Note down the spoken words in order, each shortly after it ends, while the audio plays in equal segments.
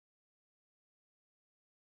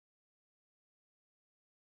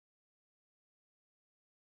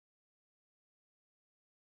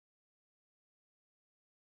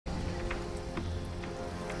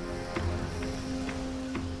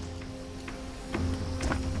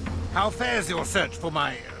How fares your search for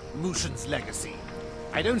my Mushin's legacy?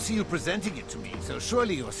 I don't see you presenting it to me, so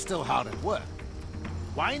surely you're still hard at work.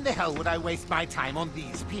 Why in the hell would I waste my time on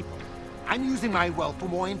these people? I'm using my wealth for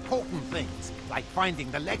more important things, like finding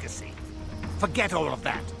the legacy. Forget all of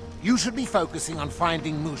that. You should be focusing on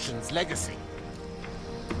finding Mushin's legacy.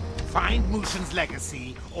 Find Mushin's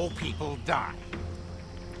legacy, or people die.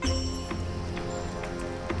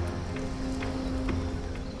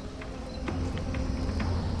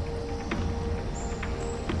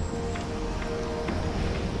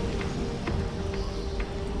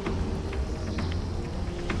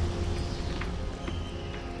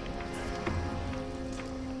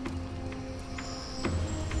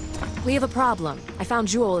 We have a problem. I found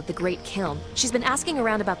Jewel at the Great Kiln. She's been asking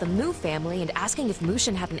around about the Mu family and asking if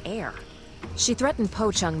Mushin had an heir. She threatened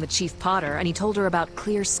Pochung, the chief potter, and he told her about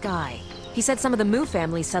Clear Sky. He said some of the Mu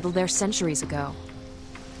family settled there centuries ago.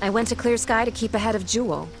 I went to Clear Sky to keep ahead of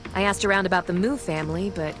Jewel. I asked around about the Mu family,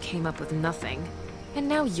 but came up with nothing. And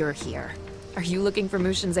now you're here. Are you looking for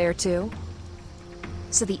Mushin's heir too?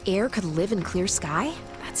 So the heir could live in Clear Sky?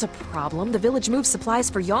 That's a problem. The village moved supplies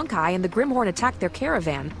for Yonkai and the Grimhorn attacked their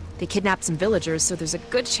caravan. They kidnapped some villagers, so there's a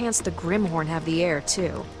good chance the Grimhorn have the heir,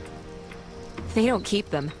 too. They don't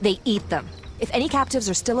keep them, they eat them. If any captives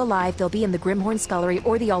are still alive, they'll be in the Grimhorn Scullery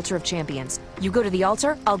or the Altar of Champions. You go to the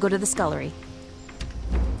altar, I'll go to the Scullery.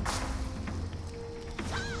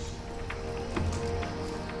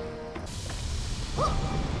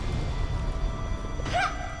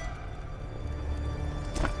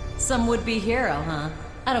 Some would-be hero, huh?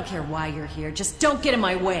 I don't care why you're here, just don't get in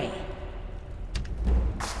my way!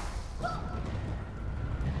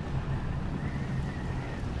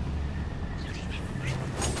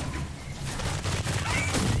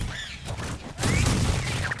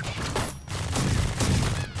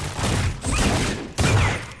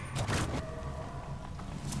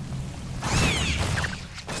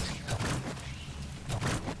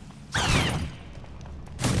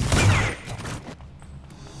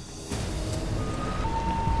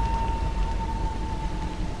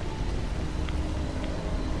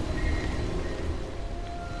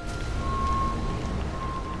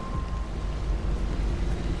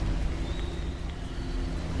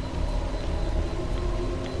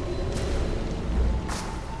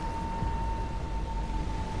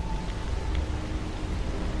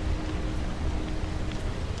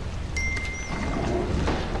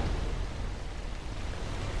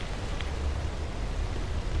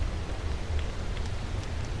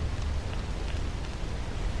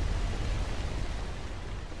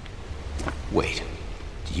 Wait,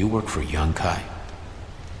 do you work for Yonkai?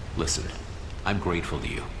 Listen, I'm grateful to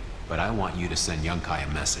you, but I want you to send Yonkai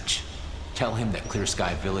a message. Tell him that Clear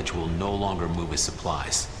Sky Village will no longer move his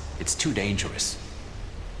supplies. It's too dangerous.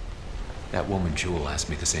 That woman Jewel asked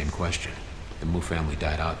me the same question. The Mu family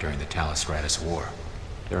died out during the Talos Stratus War.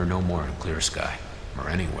 There are no more in Clear Sky, or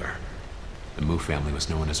anywhere. The Mu family was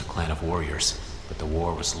known as a clan of warriors, but the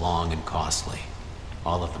war was long and costly.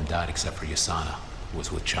 All of them died except for Yasana, who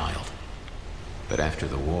was with child. But after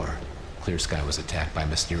the war, Clear Sky was attacked by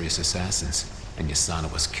mysterious assassins, and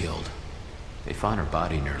Yasana was killed. They found her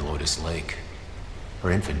body near Lotus Lake.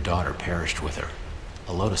 Her infant daughter perished with her.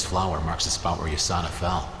 A lotus flower marks the spot where Yasana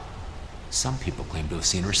fell. Some people claim to have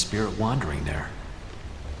seen her spirit wandering there.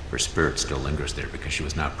 Her spirit still lingers there because she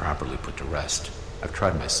was not properly put to rest. I've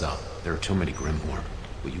tried myself. There are too many Grimhorn.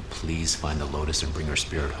 Will you please find the lotus and bring her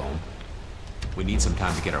spirit home? We need some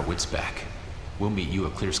time to get our wits back. We'll meet you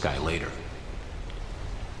at Clear Sky later.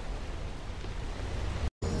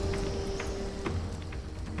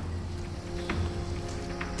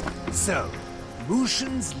 So,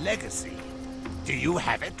 Mushin's legacy. Do you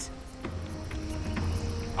have it?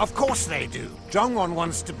 Of course they do. Zhongwon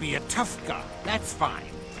wants to be a tough guy. That's fine.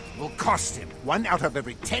 Will cost him 1 out of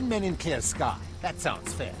every 10 men in Clear Sky. That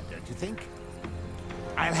sounds fair, don't you think?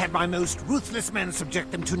 I'll have my most ruthless men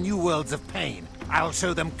subject them to new worlds of pain. I'll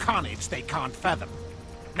show them carnage they can't fathom.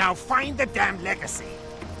 Now find the damn legacy.